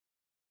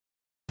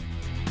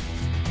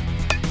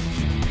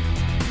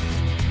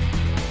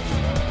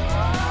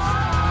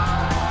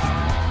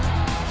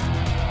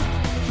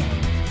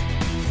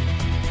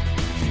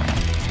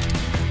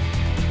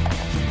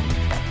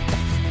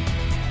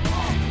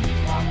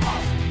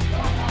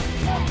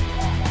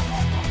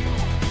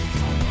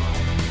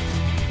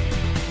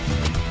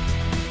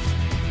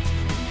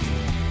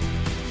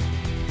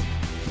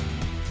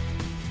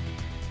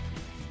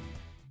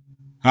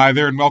Hi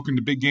there, and welcome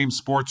to Big Game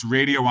Sports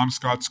Radio. I'm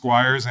Scott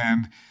Squires,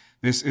 and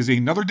this is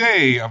another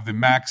day of the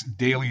Max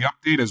Daily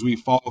Update as we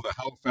follow the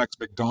Halifax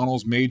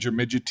McDonald's major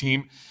midget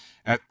team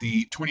at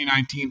the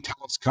 2019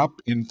 Telus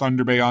Cup in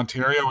Thunder Bay,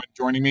 Ontario. And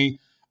joining me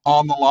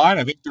on the line,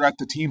 I think they're at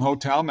the team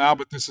hotel now,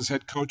 but this is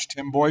head coach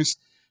Tim Boyce.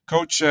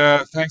 Coach,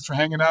 thanks for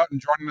hanging out and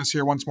joining us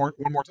here one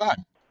more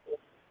time.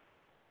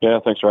 Yeah,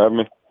 thanks for having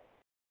me.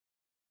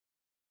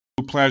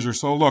 Pleasure.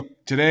 So look,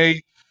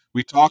 today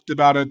we talked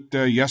about it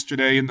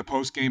yesterday in the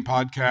post-game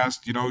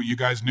podcast. You know, you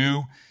guys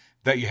knew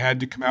that you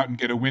had to come out and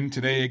get a win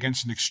today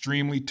against an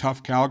extremely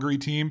tough Calgary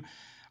team.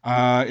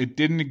 It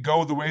didn't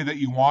go the way that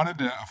you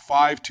wanted, a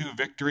 5-2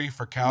 victory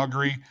for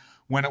Calgary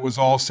when it was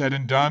all said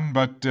and done.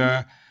 But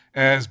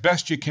as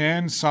best you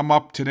can, sum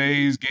up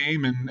today's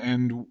game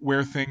and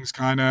where things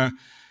kind of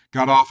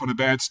got off on a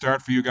bad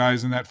start for you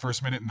guys in that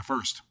first minute in the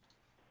first.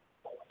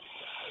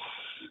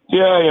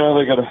 Yeah,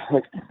 they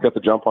got the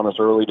jump on us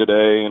early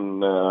today,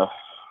 and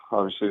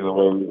obviously the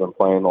way we've been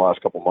playing the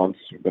last couple months,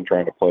 we've been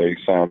trying to play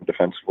sound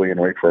defensively and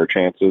wait for our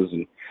chances.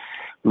 And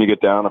when you get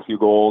down a few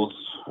goals,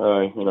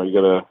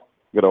 you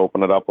gotta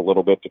open it up a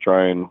little bit to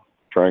try and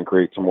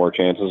create some more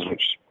chances.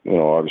 Which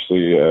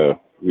obviously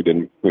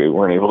we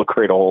weren't able to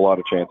create a whole lot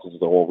of chances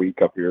the whole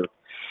week up here.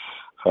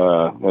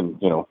 And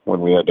when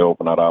we had to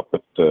open that up,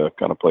 it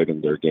kind of played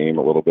in their game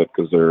a little bit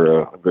because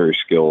they're a very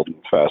skilled and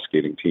fast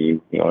skating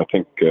team. I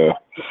think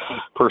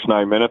first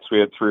 9 minutes we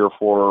had 3 or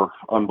 4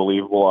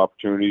 unbelievable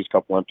opportunities, a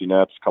couple empty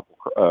nets, a couple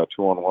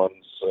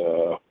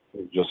 2-on-1s.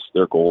 Just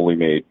their goalie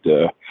made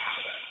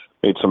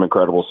some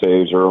incredible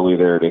saves early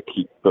there to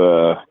keep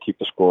the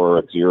score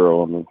at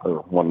 0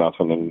 or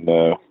 1-0,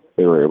 and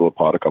they were able to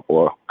pot a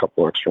couple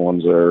extra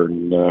ones there,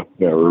 and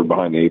we were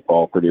behind the 8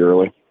 ball pretty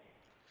early.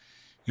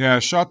 Yeah,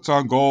 shots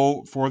on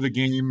goal for the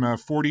game,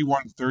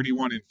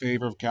 41-31 in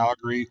favor of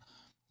Calgary.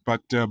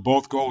 But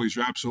both goalies,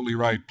 you're absolutely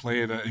right,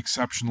 played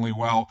exceptionally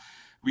well.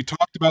 We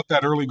talked about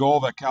that early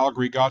goal that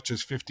Calgary got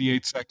just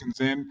 58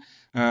 seconds in.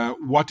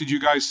 What did you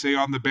guys say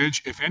on the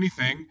bench, if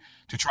anything,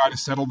 to try to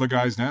settle the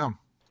guys down?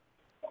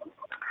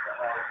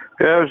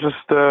 Yeah, it was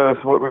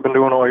just what we've been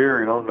doing all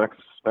year,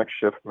 next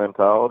shift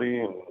mentality.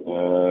 And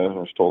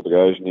I just told the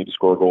guys, you need to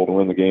score a goal to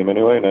win the game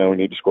anyway. Now we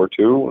need to score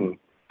 2. And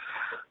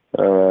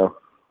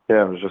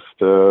it was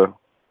just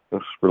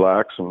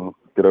relax and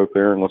get out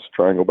there and let's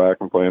try and go back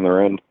and play in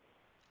their end.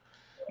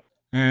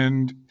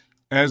 And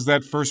as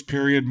that first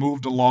period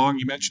moved along,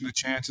 you mentioned the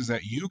chances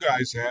that you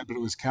guys had, but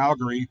it was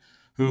Calgary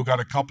who got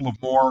a couple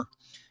of more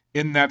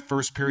in that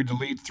first period to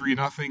lead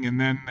 3-0, and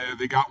then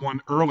they got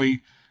one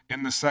early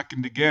in the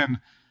second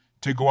again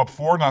to go up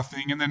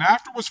 4-0. And then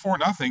after it was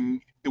 4-0,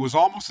 it was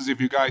almost as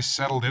if you guys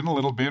settled in a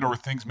little bit or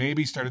things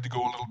maybe started to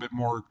go a little bit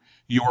more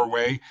your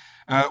way.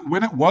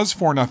 When it was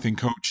 4-0,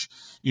 Coach,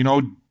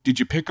 did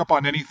you pick up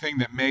on anything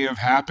that may have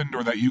happened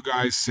or that you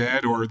guys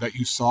said or that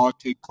you saw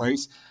take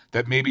place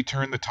that maybe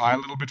turned the tide a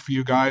little bit for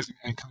you guys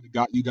and kind of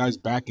got you guys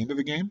back into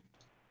the game?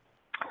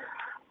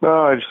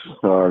 No,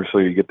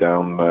 obviously you get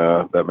down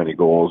that many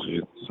goals,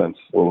 you sense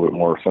a little bit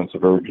more sense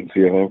of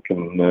urgency, I think.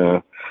 And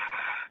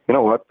you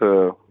know what?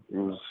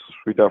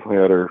 We definitely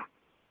had our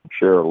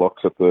share of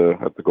looks at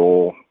the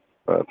goal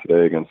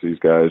today against these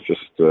guys.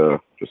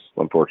 Just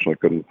unfortunately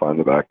couldn't find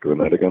the back of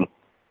the net again.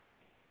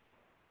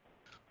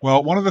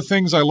 Well, one of the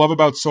things I love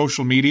about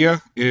social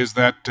media is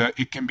that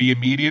it can be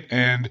immediate,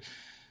 and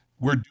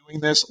we're doing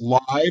this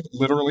live,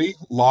 literally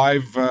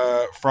live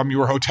from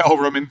your hotel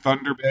room in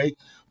Thunder Bay.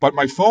 But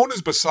my phone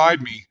is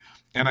beside me,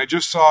 and I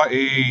just saw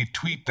a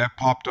tweet that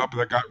popped up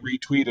that got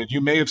retweeted. You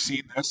may have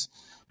seen this,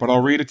 but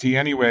I'll read it to you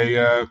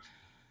anyway.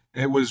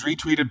 It was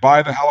retweeted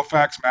by the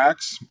Halifax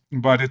Max,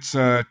 but it's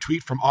a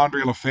tweet from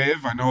Andre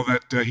Lefebvre. I know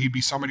that he'd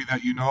be somebody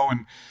that you know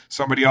and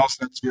somebody else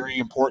that's very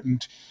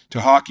important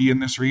to hockey in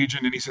this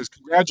region. And he says,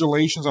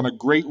 congratulations on a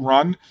great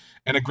run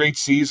and a great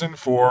season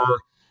for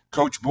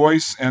Coach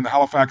Boyce and the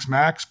Halifax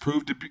Max.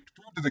 Proved to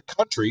the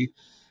country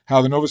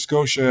how the Nova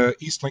Scotia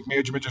Eastlink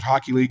Major Midget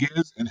Hockey League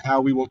is and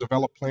how we will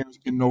develop players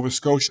in Nova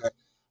Scotia.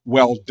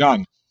 Well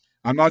done.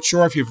 I'm not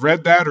sure if you've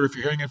read that or if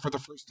you're hearing it for the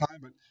first time,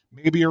 but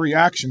maybe a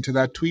reaction to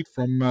that tweet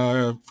from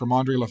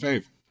Andre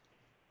Lefebvre.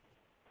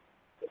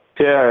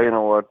 Yeah, you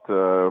know what?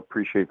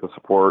 Appreciate the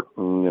support,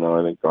 and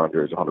I think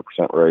Andre's 100%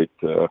 right.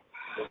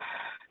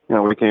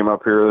 We came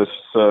up here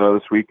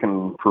this week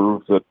and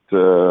proved that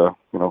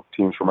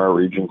teams from our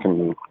region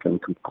can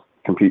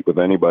compete with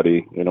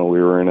anybody. We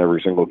were in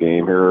every single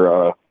game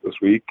here this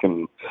week,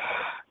 and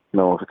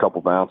with a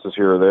couple bounces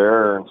here or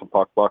there and some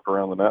puck luck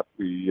around the net,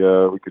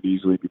 we could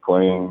easily be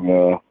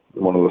playing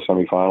one of the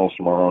semifinals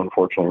tomorrow.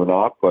 Unfortunately, we're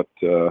not, but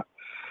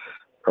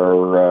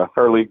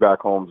our league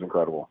back home is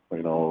incredible.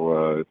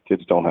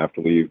 Kids don't have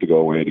to leave to go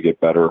away to get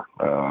better.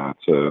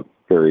 It's a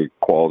very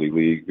quality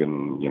league,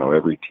 and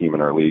every team in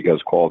our league has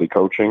quality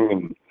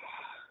coaching,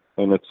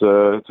 and it's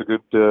a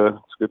good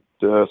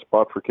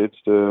spot for kids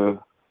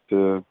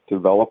to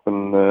develop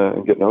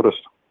and get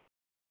noticed.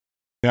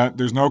 Yeah,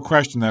 there's no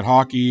question that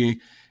hockey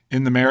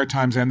in the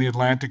Maritimes and the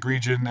Atlantic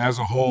region as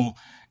a whole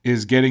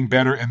is getting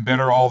better and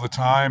better all the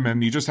time.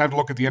 And you just have to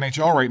look at the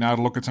NHL right now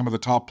to look at some of the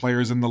top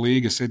players in the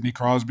league: Sidney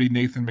Crosby,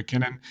 Nathan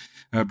McKinnon,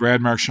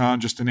 Brad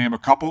Marchand, just to name a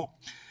couple.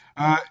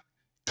 Uh,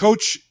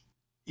 Coach,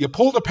 you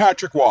pulled a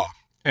Patrick Waugh,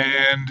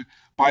 and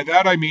by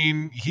that I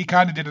mean he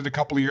kind of did it a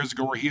couple of years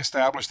ago where he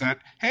established that,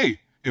 hey,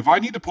 if I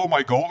need to pull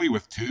my goalie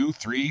with 2,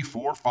 3,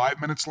 4,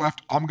 5 minutes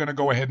left, I'm going to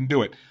go ahead and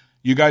do it.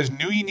 You guys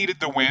knew you needed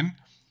the win.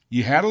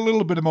 You had a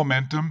little bit of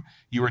momentum.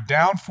 You were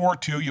down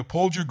 4-2. You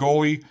pulled your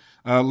goalie,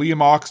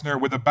 Liam Oxner,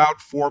 with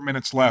about 4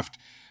 minutes left.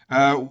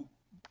 Uh,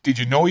 did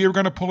you know you were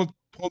going to pull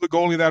the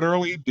goalie that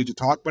early? Did you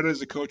talk about it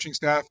as a coaching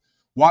staff?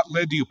 What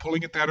led to you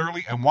pulling it that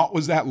early, and what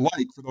was that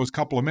like for those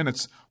couple of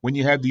minutes when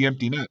you had the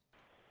empty net?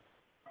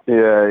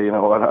 Yeah, you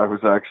know what? I was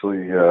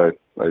actually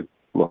I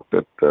looked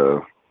at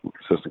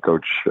assistant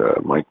coach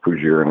Mike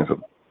Pougier, and he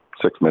said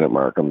 6 minute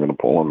mark, I'm going to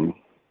pull him,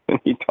 and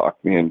he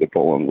talked me into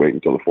pulling, wait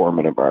until the 4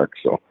 minute mark.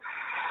 So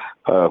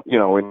you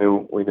know, we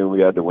knew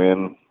we had to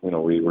win. You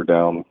know, we were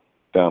down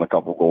a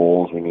couple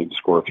goals. We need to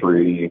score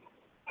 3.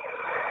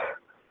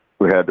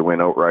 We had to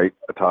win outright.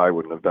 A tie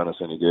wouldn't have done us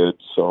any good.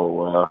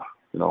 So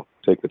you know,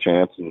 take the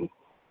chance and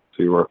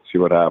see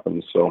what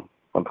happens. So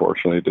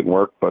unfortunately, it didn't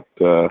work. But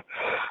yeah,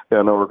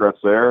 no regrets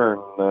there.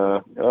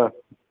 And yeah,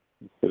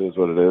 it is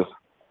what it is.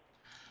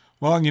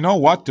 Well, and you know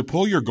what? To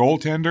pull your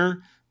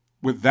goaltender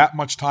with that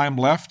much time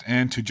left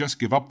and to just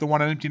give up the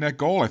one empty net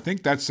goal, I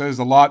think that says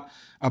a lot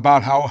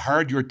about how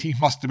hard your team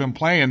must have been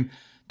playing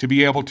to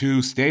be able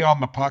to stay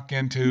on the puck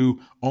and to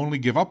only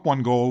give up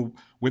one goal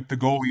with the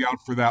goalie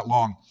out for that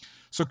long.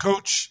 So,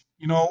 Coach,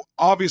 you know,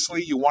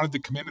 obviously you wanted to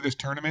come into this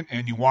tournament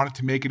and you wanted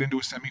to make it into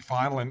a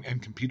semifinal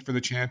and compete for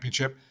the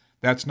championship.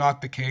 That's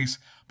not the case.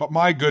 But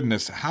my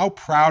goodness, how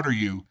proud are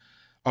you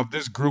of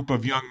this group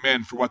of young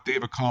men for what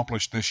they've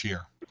accomplished this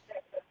year?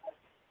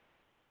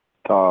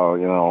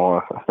 You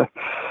know,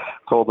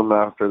 told them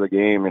after the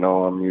game, you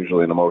know, I'm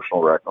usually an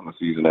emotional wreck when the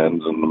season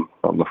ends, and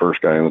I'm the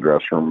first guy in the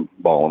dressing room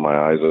bawling my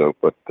eyes out.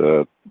 But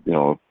you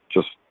know,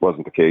 just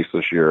wasn't the case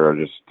this year.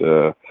 I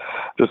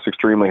just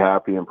extremely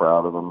happy and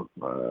proud of them.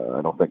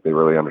 I don't think they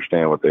really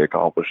understand what they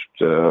accomplished,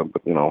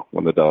 but you know,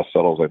 when the dust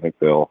settles, I think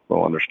they'll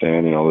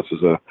understand. You know, this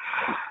is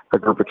a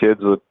group of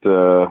kids that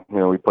you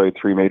know, we played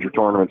 3 major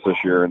tournaments this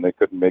year, and they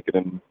couldn't make it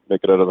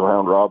out of the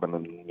round robin,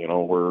 and you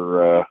know,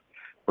 we're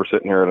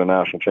sitting here at a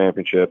national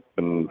championship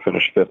and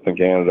finished 5th in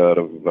Canada out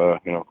of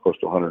you know, close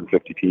to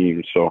 150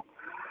 teams. So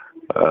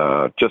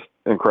just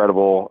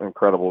incredible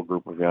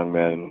group of young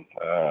men.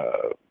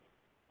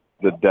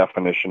 The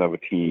definition of a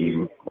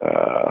team.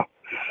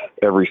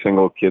 Every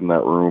single kid in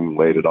that room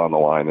laid it on the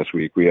line this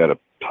week. We had a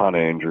ton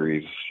of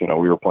injuries. You know,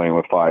 we were playing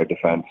with 5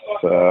 defense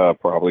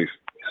probably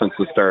since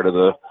the start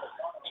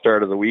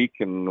of the week,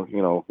 and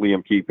you know,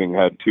 Liam Keeping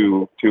had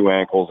two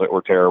ankles that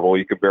were terrible.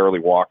 He could barely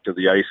walk to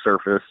the ice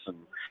surface, and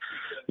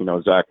you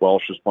know, Zach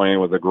Welsh was playing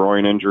with a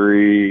groin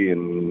injury,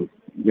 and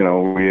you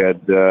know, we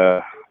had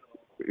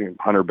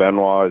Hunter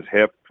Benoit, his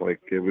hip. Like,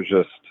 it was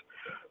just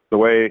the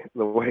way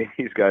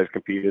these guys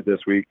competed this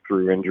week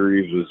through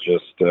injuries was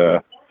just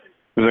it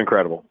was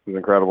incredible. It was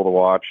incredible to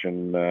watch,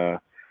 and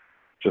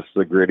just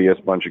the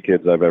grittiest bunch of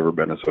kids I've ever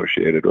been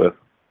associated with.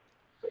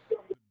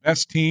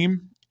 Best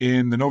team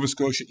in the Nova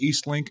Scotia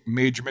Eastlink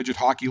Major Midget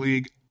Hockey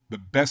League, the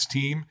best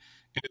team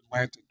in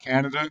Atlantic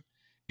Canada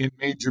in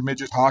Major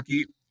Midget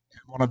Hockey,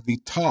 and one of the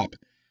top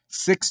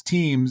 6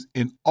 teams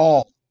in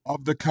all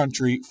of the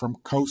country from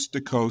coast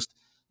to coast,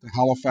 the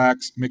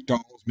Halifax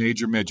McDonald's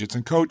Major Midgets.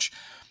 And Coach,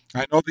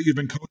 I know that you've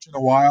been coaching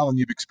a while and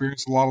you've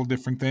experienced a lot of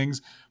different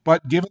things,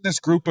 but given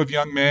this group of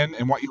young men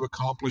and what you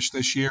accomplished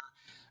this year,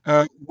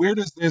 where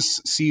does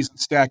this season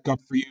stack up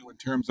for you in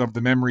terms of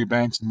the memory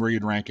banks and where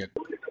you'd rank it?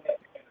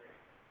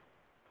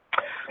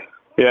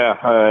 Yeah,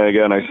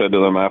 again, I said to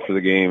them after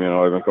the game, you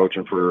know, I've been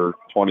coaching for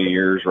 20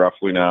 years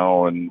roughly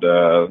now, and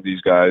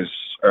these guys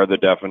are the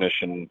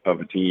definition of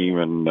a team,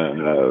 and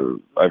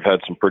I've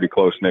had some pretty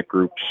close-knit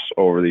groups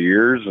over the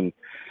years, and,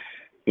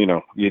 you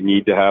know, you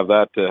need to have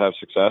that to have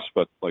success,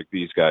 but, like,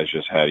 these guys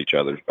just had each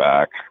other's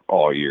back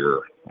all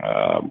year,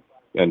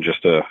 and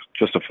just a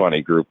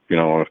funny group. You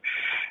know,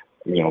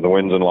 the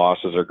wins and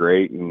losses are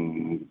great,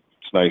 and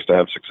it's nice to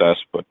have success,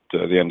 but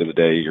at the end of the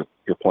day, you're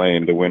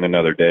playing to win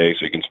another day,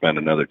 so you can spend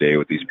another day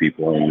with these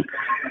people,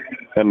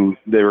 and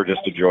they were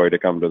just a joy to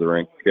come to the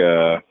rink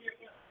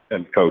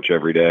and coach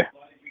every day.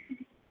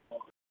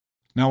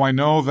 Now, I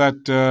know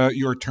that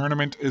your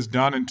tournament is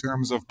done in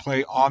terms of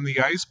play on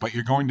the ice, but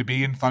you're going to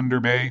be in Thunder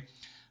Bay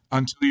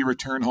until you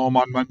return home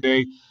on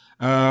Monday.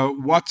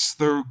 What's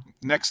the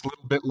next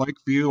little bit like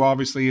for you?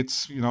 Obviously,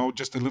 it's, you know,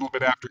 just a little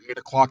bit after 8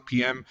 o'clock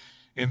p.m.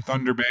 in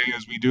Thunder Bay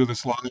as we do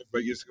this live,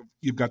 but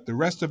you've got the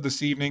rest of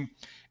this evening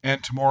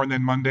and tomorrow and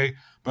then Monday.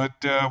 But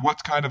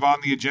what's kind of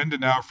on the agenda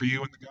now for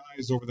you and the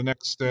guys over the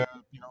next,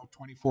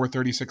 24,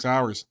 36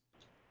 hours?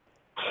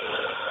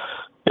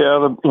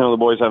 Yeah, the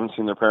boys haven't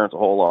seen their parents a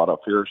whole lot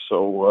up here,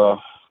 so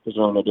because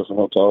they're in a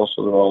different hotel,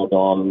 so they're all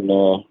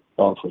gone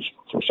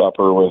for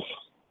supper with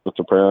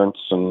their parents,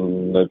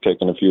 and they've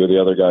taken a few of the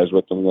other guys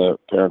with them. The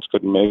parents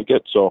couldn't make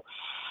it, so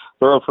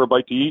they're out for a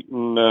bite to eat,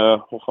 and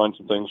we'll find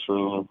some things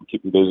for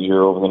keep them busy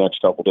here over the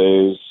next couple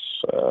days.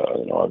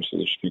 Obviously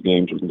there's a few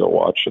games we can go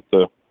watch at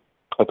the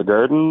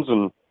Gardens,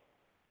 and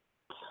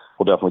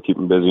we'll definitely keep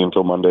them busy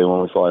until Monday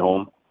when we fly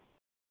home.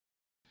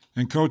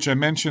 And Coach, I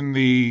mentioned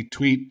the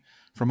tweet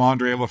from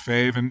Andre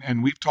Lefebvre,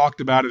 and we've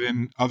talked about it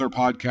in other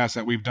podcasts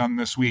that we've done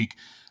this week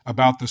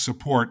about the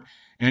support.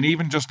 And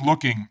even just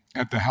looking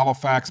at the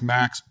Halifax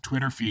Max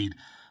Twitter feed,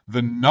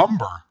 the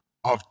number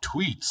of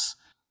tweets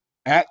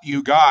at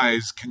you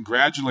guys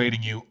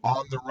congratulating you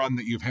on the run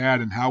that you've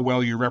had and how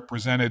well you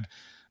represented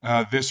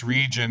this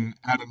region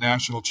at a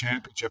national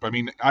championship. I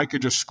mean, I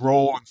could just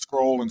scroll and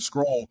scroll and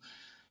scroll.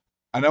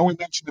 I know we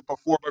mentioned it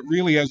before, but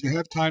really, as you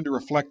have time to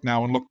reflect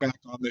now and look back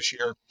on this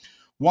year,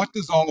 what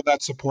does all of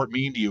that support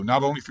mean to you,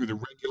 not only through the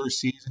regular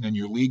season and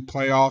your league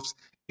playoffs,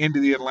 into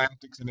the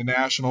Atlantics and the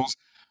Nationals,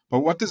 but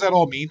what does that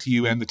all mean to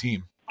you and the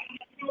team?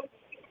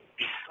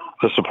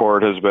 The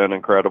support has been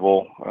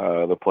incredible.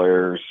 The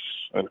players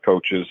and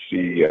coaches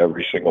see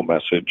every single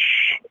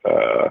message.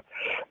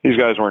 These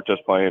guys weren't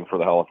just playing for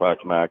the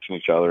Halifax Max and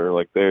each other.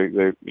 Like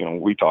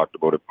we talked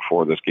about it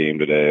before this game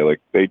today. Like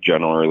they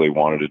generally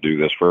wanted to do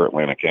this for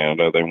Atlantic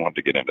Canada. They wanted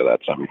to get into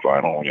that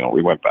semifinal.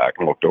 We went back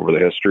and looked over the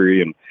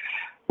history, and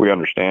we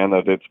understand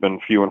that it's been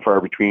few and far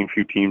between.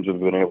 Few teams have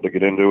been able to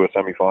get into a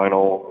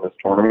semifinal in this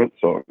tournament.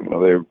 So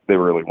they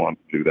really want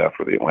to do that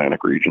for the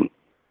Atlantic region.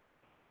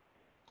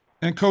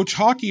 And Coach,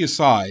 hockey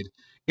aside,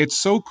 it's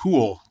so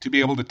cool to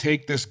be able to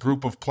take this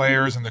group of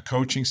players and the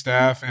coaching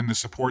staff and the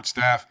support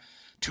staff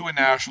to a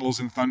Nationals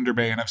in Thunder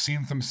Bay. And I've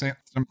seen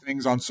some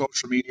things on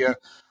social media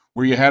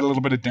where you had a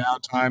little bit of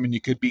downtime and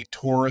you could be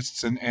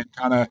tourists and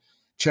kind of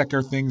check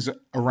our things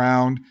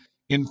around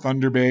in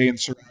Thunder Bay and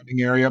surrounding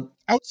area.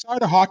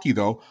 Outside of hockey,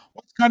 though,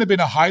 what's kind of been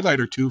a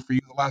highlight or two for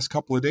you the last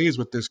couple of days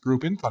with this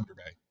group in Thunder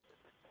Bay?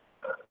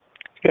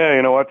 Yeah,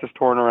 you know what? Just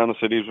touring around the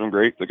city has been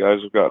great. The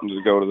guys have gotten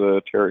to go to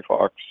the Terry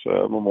Fox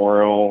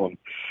Memorial, and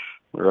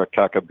we were at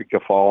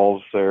Kakabika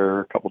Falls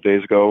there a couple of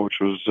days ago, which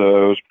was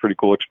a pretty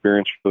cool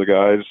experience for the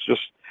guys.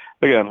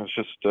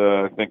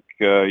 I think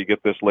you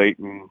get this late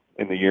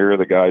in the year,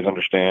 the guys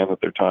understand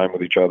that their time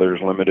with each other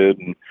is limited,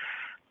 and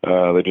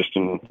they just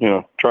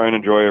try and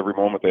enjoy every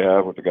moment they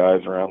have with the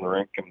guys around the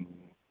rink and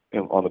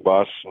on the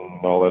bus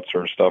and all that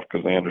sort of stuff,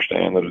 because they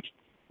understand that it's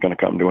going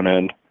to come to an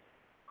end.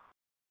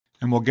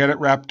 And we'll get it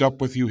wrapped up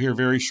with you here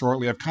very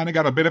shortly. I've kind of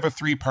got a bit of a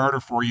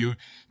three-parter for you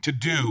to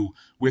do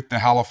with the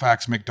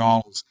Halifax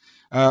McDonald's.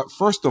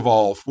 First of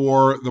all,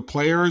 for the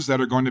players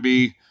that are going to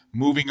be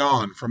moving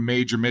on from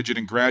Major Midget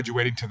and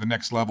graduating to the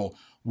next level,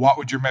 what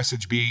would your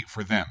message be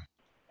for them?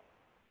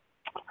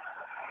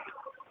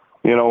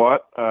 You know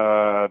what?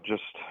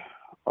 Just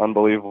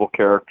unbelievable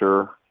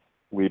character,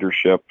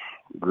 leadership,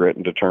 grit,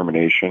 and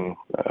determination.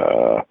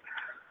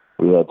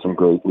 We've had some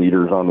great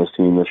leaders on this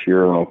team this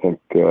year, and I think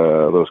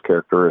those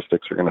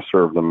characteristics are going to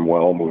serve them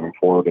well moving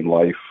forward in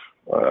life,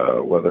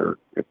 whether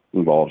it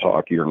involves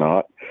hockey or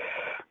not.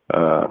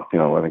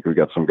 I think we've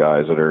got some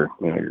guys that are,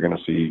 you're going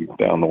to see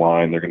down the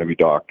line. They're going to be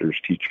doctors,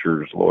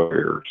 teachers,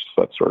 lawyers,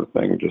 that sort of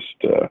thing. Just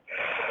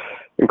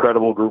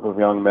incredible group of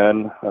young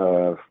men.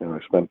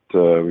 We've spent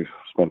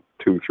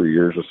 2-3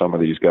 years with some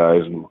of these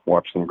guys and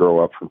watched them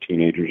grow up from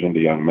teenagers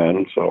into young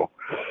men. So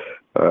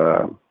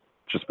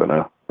it's just been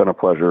a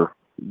pleasure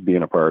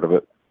being a part of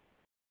it.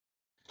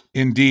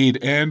 Indeed.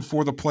 And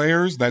for the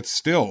players that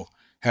still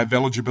have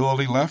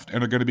eligibility left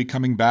and are going to be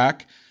coming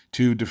back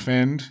to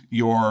defend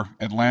your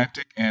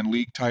Atlantic and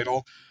league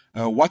title,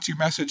 what's your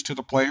message to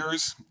the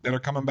players that are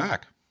coming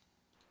back?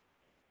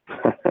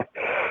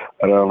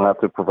 I don't have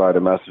to provide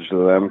a message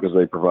to them because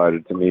they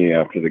provided to me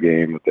after the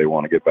game that they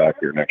want to get back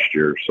here next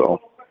year. So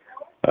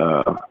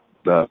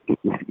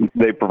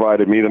they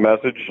provided me the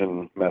message,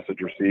 and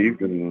message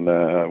received, and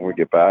when we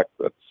get back,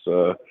 that's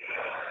the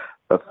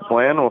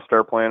plan. We'll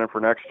start planning for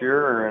next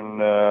year, and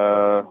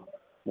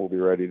we'll be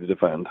ready to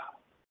defend.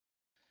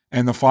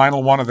 And the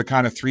final one of the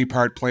kind of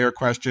three-part player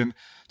question,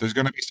 there's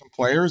going to be some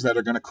players that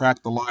are going to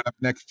crack the lineup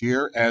next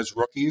year as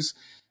rookies.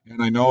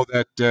 And I know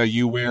that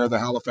you wear the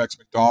Halifax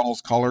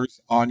McDonald's colors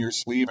on your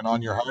sleeve and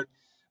on your heart.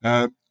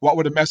 What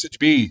would a message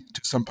be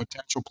to some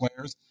potential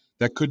players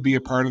that could be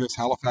a part of this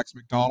Halifax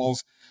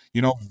McDonald's,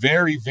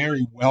 very,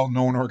 very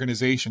well-known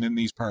organization in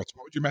these parts?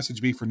 What would your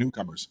message be for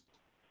newcomers?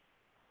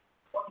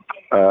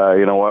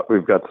 You know what?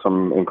 We've got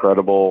some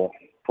incredible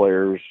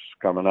players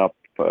coming up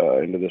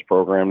into this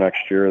program next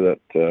year that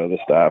the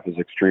staff is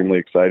extremely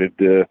excited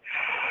to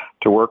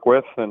work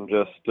with, and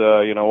just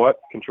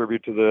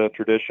contribute to the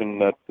tradition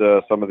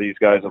that some of these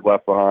guys have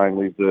left behind.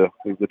 Leave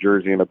the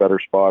jersey in a better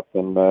spot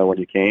than when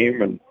you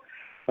came, and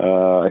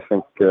I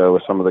think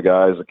with some of the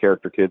guys, the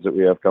character kids that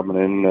we have coming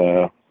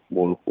in,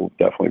 we'll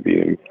definitely be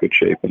in good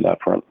shape in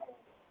that front.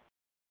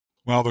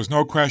 Well, there's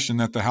no question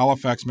that the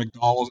Halifax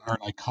McDonald's are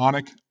an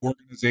iconic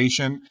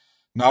organization,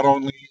 not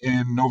only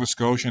in Nova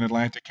Scotia and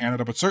Atlantic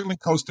Canada, but certainly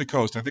coast to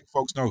coast. I think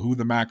folks know who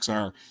the Macs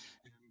are,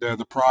 and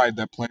the pride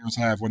that players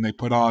have when they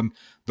put on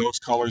those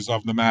colors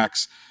of the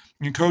Macs.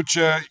 And Coach,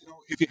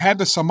 if you had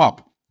to sum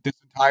up this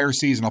entire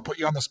season? I'll put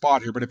you on the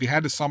spot here, but if you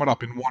had to sum it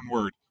up in one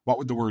word, what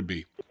would the word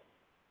be?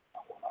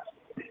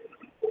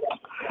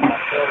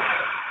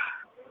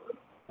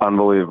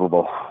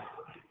 Unbelievable.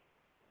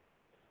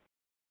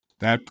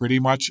 That pretty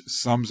much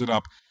sums it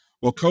up.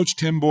 Well, Coach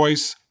Tim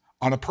Boyce,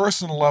 on a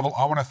personal level,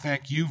 I want to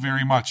thank you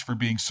very much for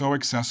being so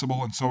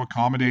accessible and so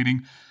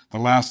accommodating the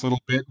last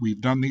little bit.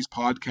 We've done these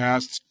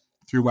podcasts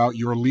throughout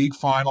your league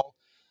final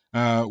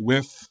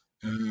with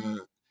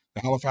the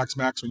Halifax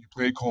Max when you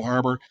played Cole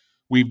Harbour.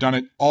 We've done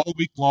it all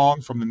week long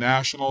from the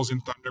Nationals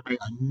in Thunder Bay.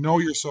 I know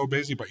you're so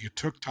busy, but you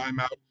took time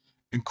out.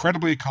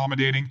 Incredibly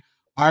accommodating.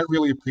 I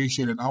really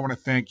appreciate it. And I want to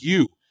thank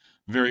you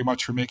very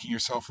much for making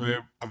yourself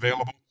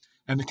available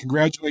and to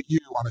congratulate you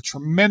on a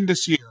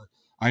tremendous year.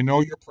 I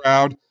know you're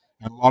proud,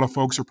 and a lot of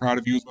folks are proud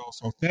of you as well.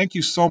 So thank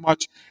you so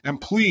much. And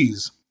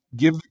please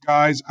give the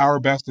guys our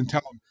best and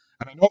tell them,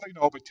 and I know they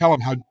know, but tell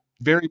them how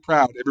very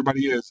proud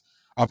everybody is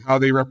of how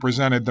they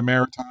represented the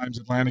Maritimes,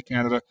 Atlantic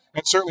Canada,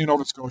 and certainly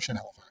Nova Scotia and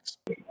Halifax.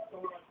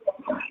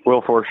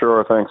 Will, for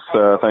sure. Thanks.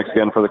 Thanks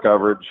again for the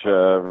coverage.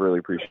 Really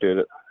appreciate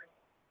it.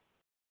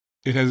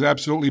 It has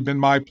absolutely been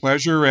my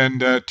pleasure. And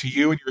to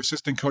you and your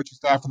assistant coaching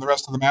staff and the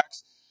rest of the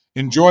Max,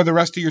 enjoy the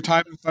rest of your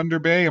time in Thunder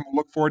Bay, and we'll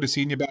look forward to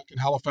seeing you back in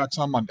Halifax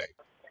on Monday.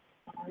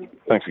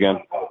 Thanks again.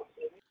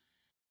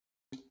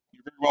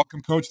 You're very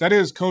welcome, Coach. That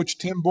is Coach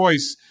Tim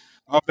Boyce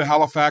of the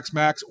Halifax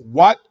Max.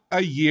 What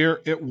a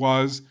year it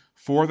was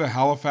for the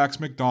Halifax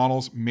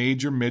McDonald's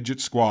Major Midget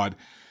squad.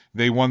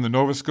 They won the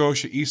Nova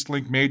Scotia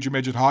Eastlink Major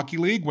Midget Hockey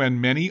League when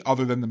many,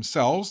 other than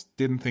themselves,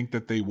 didn't think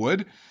that they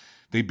would.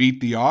 They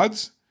beat the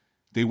odds.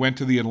 They went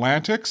to the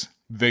Atlantics.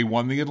 They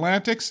won the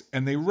Atlantics,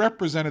 and they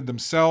represented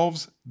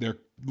themselves, their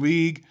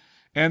league,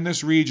 and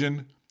this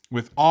region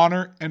with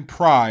honor and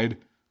pride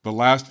the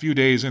last few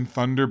days in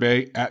Thunder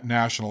Bay at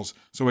Nationals.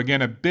 So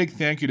again, a big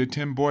thank you to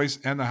Tim Boyce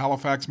and the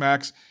Halifax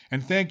Max,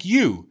 and thank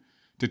you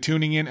to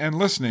tuning in and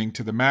listening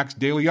to the Max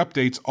Daily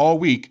Updates all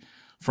week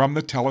from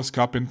the Telus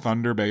Cup in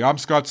Thunder Bay. I'm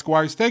Scott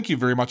Squires. Thank you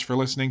very much for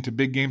listening to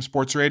Big Game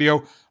Sports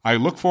Radio. I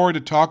look forward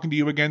to talking to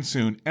you again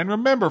soon. And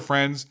remember,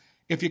 friends,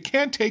 if you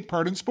can't take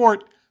part in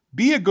sport,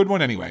 be a good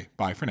one anyway.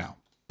 Bye for now.